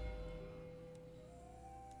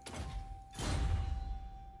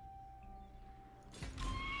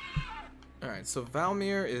 Alright, so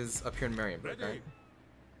Valmir is up here in Marienburg, Ready. right?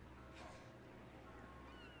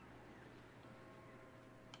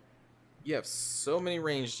 You have so many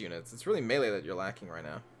ranged units. It's really melee that you're lacking right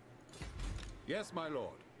now. Yes, my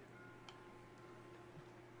lord.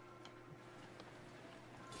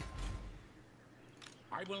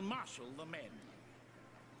 I will marshal the men.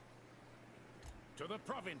 To the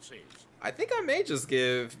provinces. I think I may just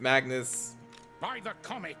give Magnus By the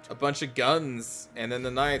comet. a bunch of guns and then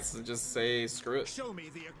the knights and just say screw it. Show me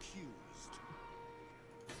the accused.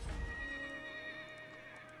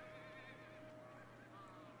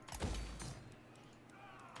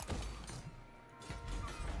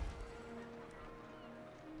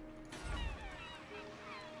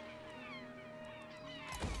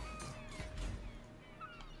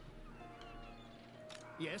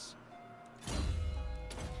 Yes.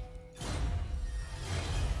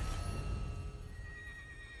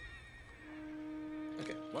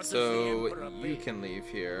 Okay, What does so the Emperor you bid? can leave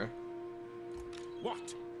here.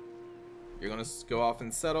 What? You're gonna go off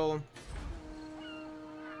and settle.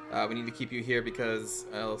 We need to keep you here because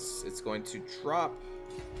else it's going to drop.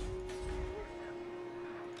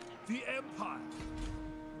 The Empire.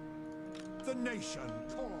 The nation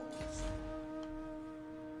calls.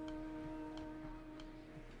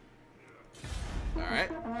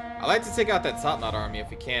 Alright. I like to take out that top knot army if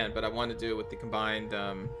we can, but I want to do it with the combined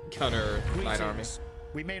gunner knight army. Greetings.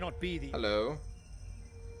 We may not be the. Hello.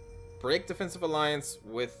 Break defensive alliance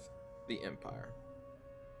with the Empire.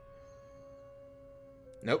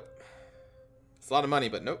 Nope. It's a lot of money,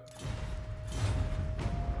 but nope.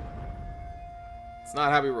 It's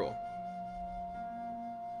not how we roll.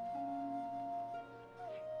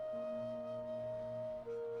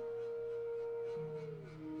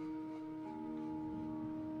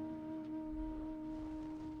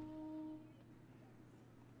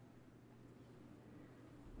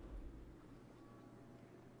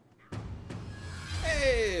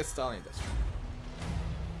 Hey, Stalin Industry.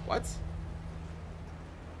 What?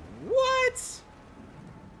 What?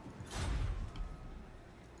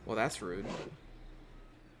 Well, that's rude.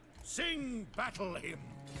 Sing battle hymns.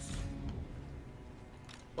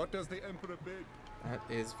 What does the Emperor bid? That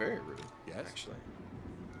is very rude. Yes? Actually.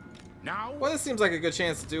 Now. Well, this seems like a good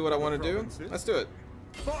chance to do what I want to do. provinces? Let's do it.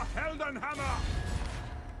 For Heldenhammer!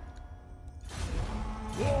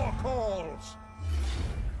 War calls!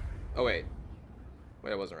 Oh, wait.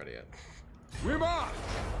 Wait, I wasn't ready yet. We march!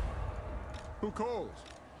 Who calls?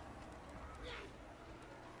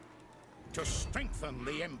 To strengthen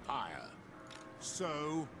the empire.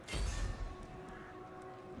 So,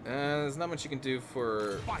 There's not much you can do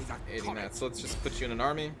for By the aiding comet. that, so let's just put you in an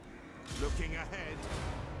army. looking ahead.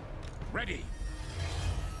 Ready.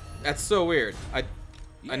 That's so weird. I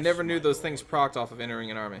Yes, never knew my those things procced off of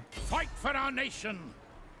entering an army. Fight for our nation.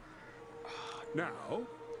 Now?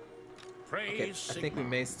 Praise Okay, I Sigma. think we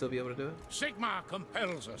may still be able to do it. Sigma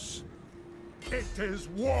compels us. It is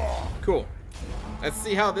war! Cool. Let's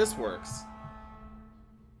see how this works.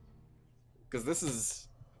 Because this is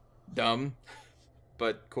dumb,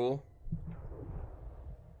 but cool.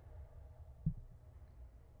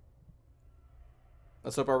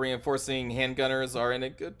 Let's hope our reinforcing handgunners are in a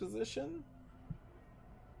good position.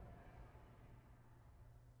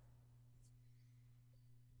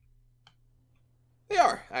 They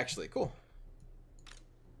are, actually. Cool.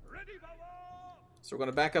 Ready for war! So we're going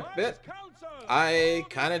to back up a bit. I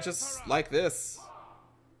kind of just like this.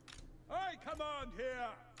 around here.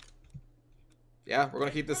 Yeah, we're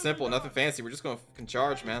gonna keep this simple. Nothing fancy. We're just gonna fucking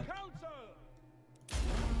charge, man.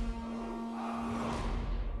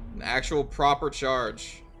 An actual proper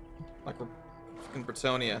charge. Like we're fucking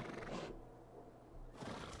Bretonia.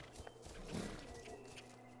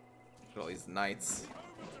 Look at all these knights.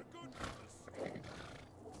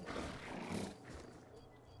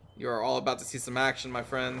 You are all about to see some action, my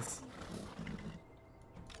friends.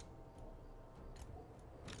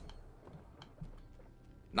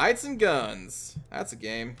 Knights and guns. That's a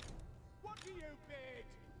game. What do you bid?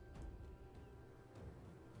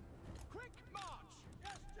 Quick march.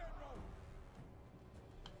 Yes, General.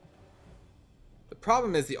 The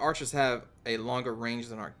problem is the archers have a longer range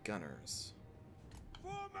than our gunners.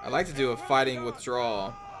 I like to do a fighting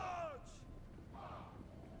withdrawal.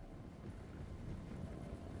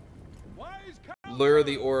 Lure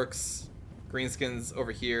the orcs. Greenskins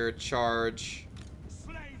over here. Charge.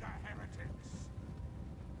 Slay the heretics.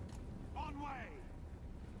 On way.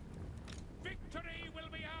 Victory will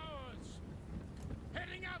be ours.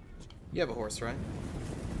 Heading out. You have a horse, right?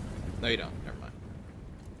 No, you don't. Never mind.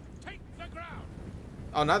 Take the ground.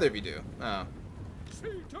 Oh, neither of you do. Oh.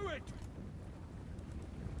 See to it.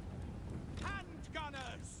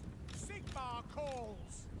 Handgunners. Sigmar calls.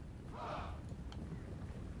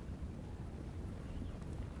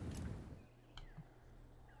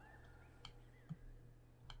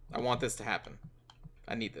 I want this to happen.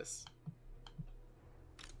 I need this.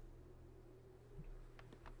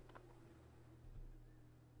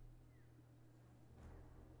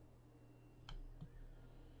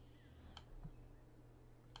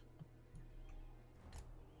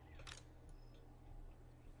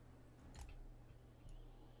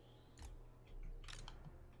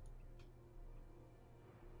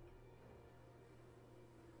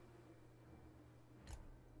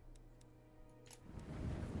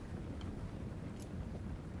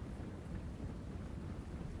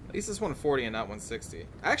 At least it's 140 and not 160.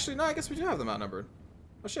 Actually, no, I guess we do have them outnumbered.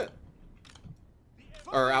 Oh shit.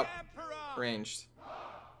 Or out ranged.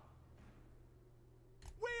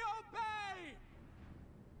 We obey.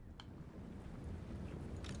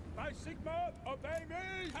 By Sigmar, obey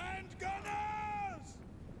me. Handgunners.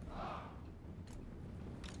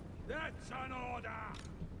 That's an order.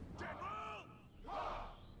 General.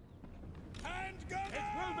 Handgunners. It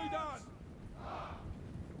will be done.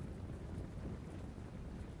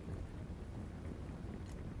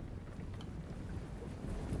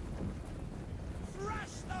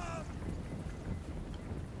 Thrash them.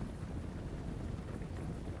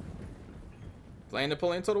 Playing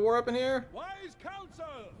Napoleon Total War up in here? Wise counsel.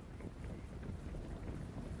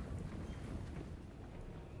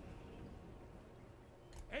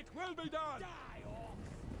 It will be done. Die off.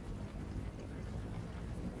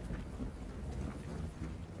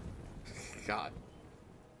 God.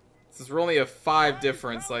 This is only a 5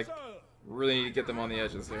 difference. Like, really need to get them on the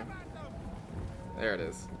edges here. There it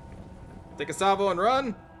is. Take a salvo and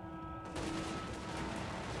run.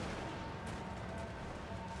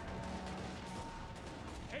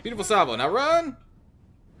 Beautiful salvo. Now run.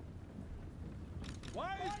 Wise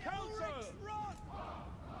counsel.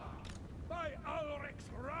 By Ulrich's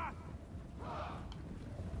wrath.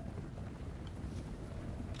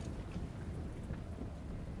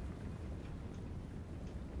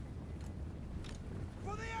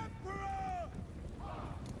 For the Emperor.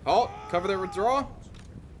 Halt. Cover their withdrawal.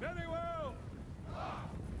 Very well.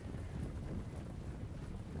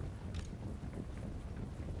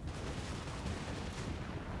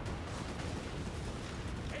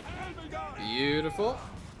 It will be done. Beautiful.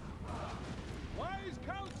 Wise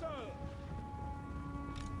counsel.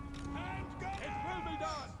 Handgunners. It will be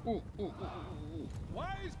done. Ooh, ooh, ooh, ooh, ooh.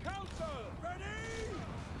 Wise counsel. Ready.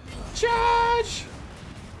 Charge.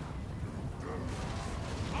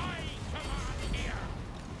 I command here.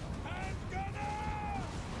 Handgunners.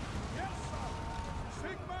 Yes, sir.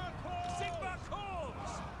 Sigmar calls. Sigmar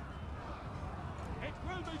calls. It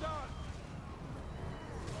will be done.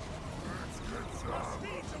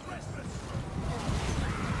 Steeds are restless.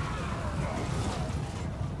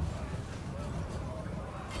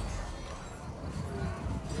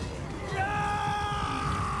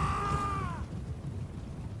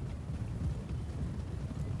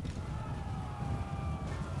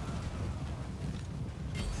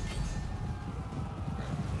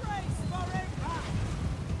 Brace for impact.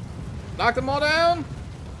 Knock them all down.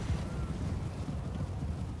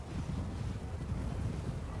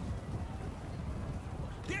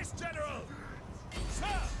 Yes, General.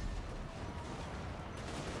 Sir.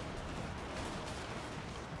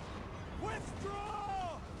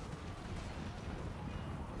 Withdraw.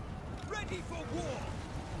 Ready for war.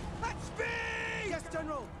 At speed! Yes,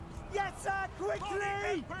 General! Yes, sir! Quickly!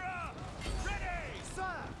 Emperor! Ready!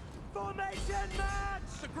 Sir! Formation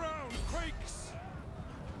match! The ground quakes!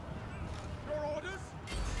 Your orders?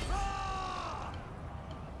 Ah!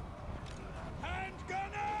 Hand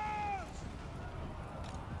gunners!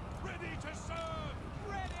 Ready to serve!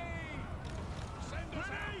 Ready! Send us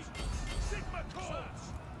out! Sigma calls!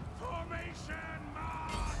 Formation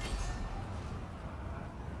march!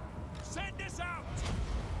 Send us out!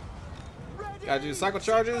 Ready! Gotta do cycle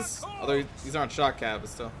charges. Although these aren't shock cap, but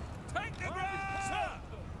still. Take the ground! Sir!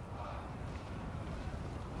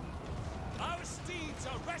 Our steeds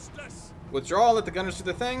are restless! Withdraw, let the gunners do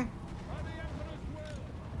the thing. By the Emperor's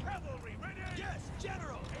will! Cavalry ready! Yes,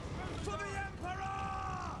 General! For the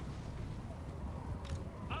Emperor!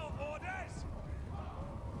 Our orders!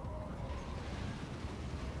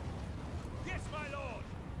 Yes, my lord!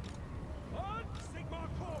 On! Sigma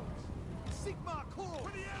calls! Sigma calls!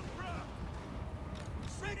 For the Emperor!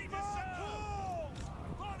 Ready to serve! calls!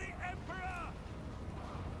 For the Emperor!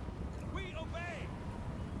 We obey!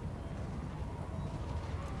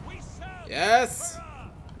 We serve! Yes! the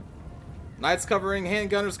Emperor! Knights covering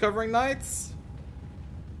handgunners covering knights.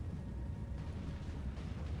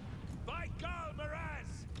 By Gal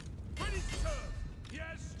Miraz! Ready to serve!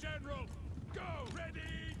 Yes, General! Go!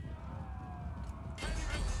 Ready! Heading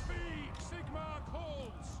at speed! Sigma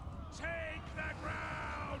calls! Take the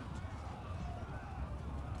ground!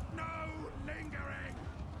 No lingering!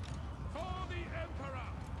 For the Emperor!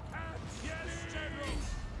 At yes, General!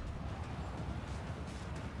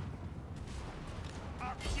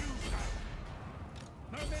 Accuse them!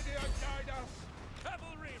 Numidia guide us!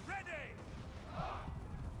 Cavalry ready!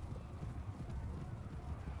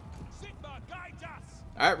 Sigma guide us!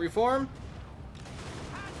 Alright, reform.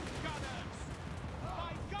 Hand gunners!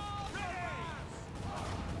 By God!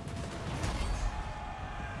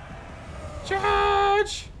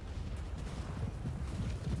 Charge!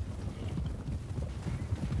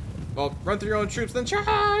 Well, run through your own troops, then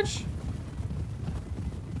charge!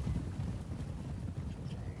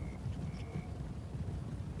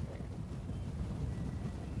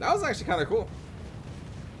 That was actually kind of cool.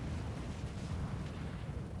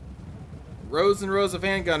 Rows and rows of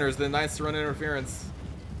handgunners, then knights to run interference.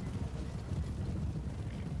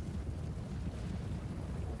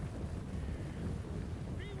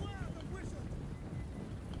 Beware the wizard!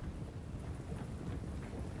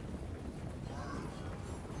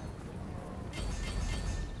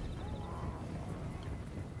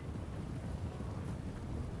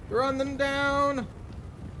 Run them down!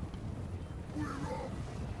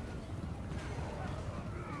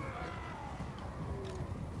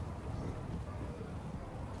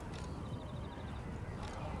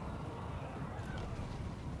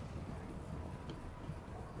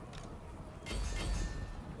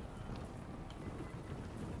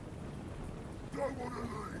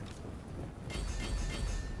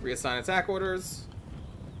 Reassign attack orders.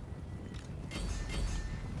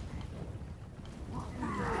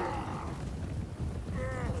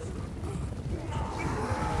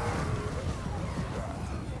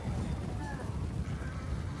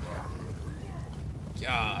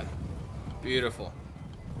 God. Beautiful.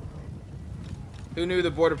 Who knew the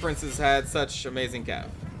Border Princes had such amazing cav?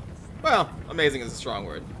 Well, amazing is a strong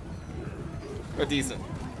word. But decent.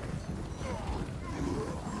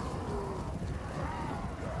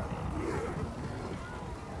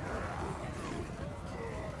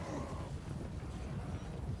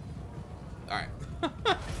 Alright.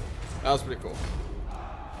 That was pretty cool.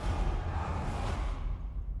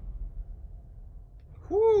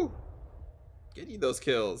 Whoo! Get you those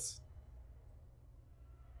kills.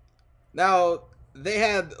 Now, they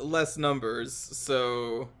had less numbers,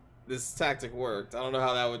 so this tactic worked. I don't know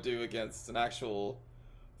how that would do against an actual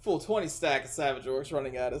full 20 stack of Savage Orcs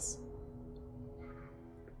running at us.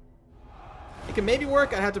 It can maybe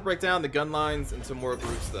work. I'd have to break down the gun lines into more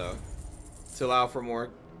groups, though, to allow for more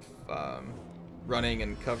running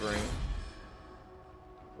and covering.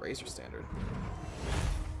 Razor standard.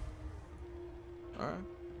 Alright.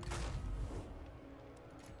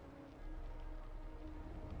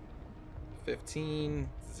 $15,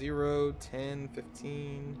 0, 10,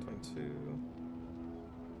 15, 22.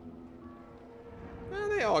 Well,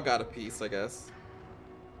 they all got a piece, I guess.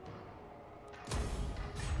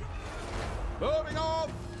 Moving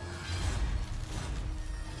on!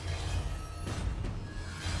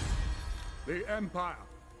 The Empire,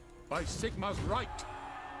 by Sigma's right.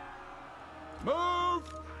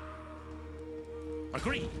 Move!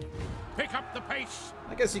 Agreed. Pick up the pace.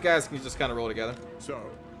 I guess you guys can just kind of roll together. So,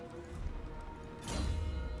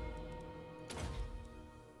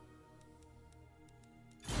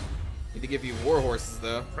 give you war horses,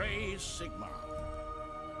 though. Praise Sigmar.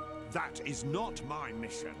 That is not my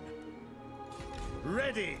mission.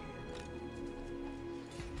 Ready.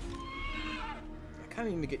 I kind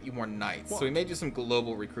of need to get you more knights, so we may do some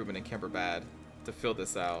global recruitment in Kemperbad to fill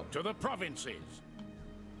this out, To the provinces.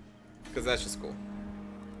 because that's just cool.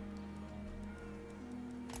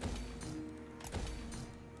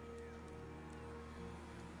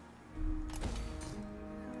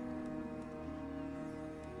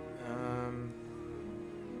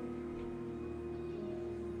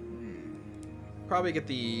 Probably get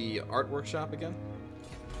the art workshop again.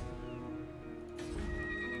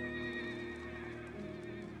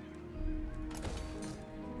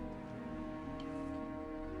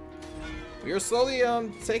 We are slowly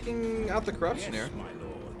taking out the corruption Yes, here. my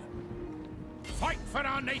lord. Fight for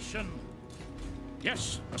our nation.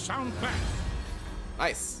 Yes, a sound plan.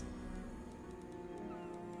 Nice.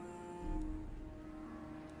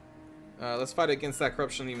 Let's fight against that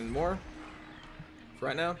corruption even more for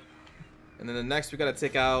right now. And then the next we gotta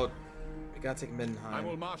take out. We gotta take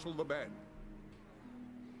Middenheim. marshal the band.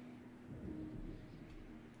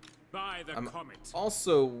 By the I'm comet.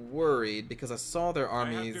 also worried because I saw their I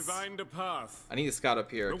have armies. divined a path. I need to scout up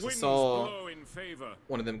here The because I winds saw blow in favor.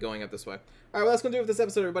 one of them going up this way. All right, well, that's gonna do it for this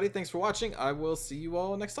episode, everybody. Thanks for watching. I will see you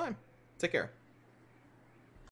all next time. Take care.